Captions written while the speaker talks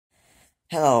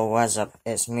Hello, what's up?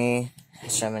 It's me,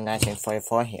 Sherman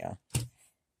 1944 here.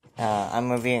 I'm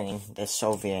reviewing the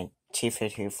Soviet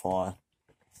t-54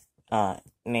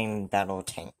 main battle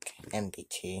tank,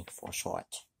 MBT for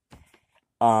short.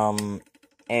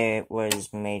 It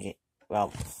was made,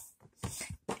 well,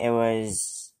 it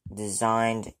was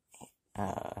designed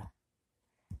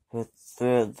through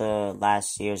the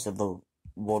last years of the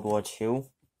World War II.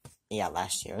 Yeah,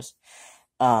 last years.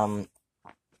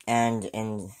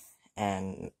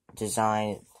 And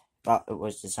design, well, it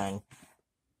was designed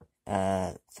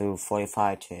through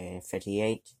 45 to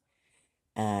 58,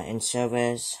 in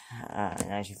service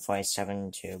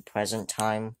 1947 to present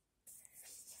time,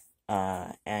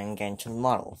 and getting to the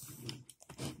model.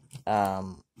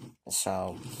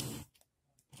 So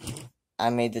I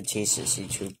made the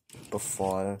T-62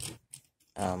 before.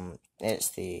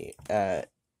 It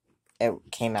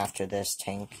came after this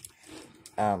tank.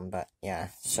 But yeah,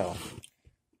 so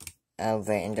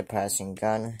elevator interpressing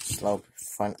gun, slope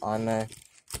front armor,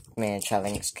 miniature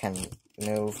links can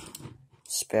move,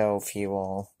 spill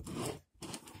fuel,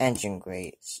 engine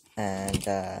grates, and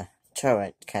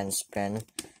turret can spin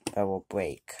but will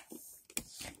break.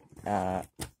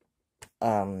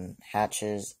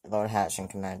 Hatches, load hatch and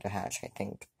commander hatch, I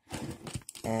think.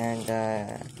 And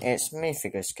it's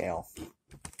minifigure scale.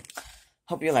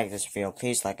 Hope you like this video.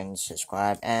 Please like and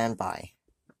subscribe, and bye.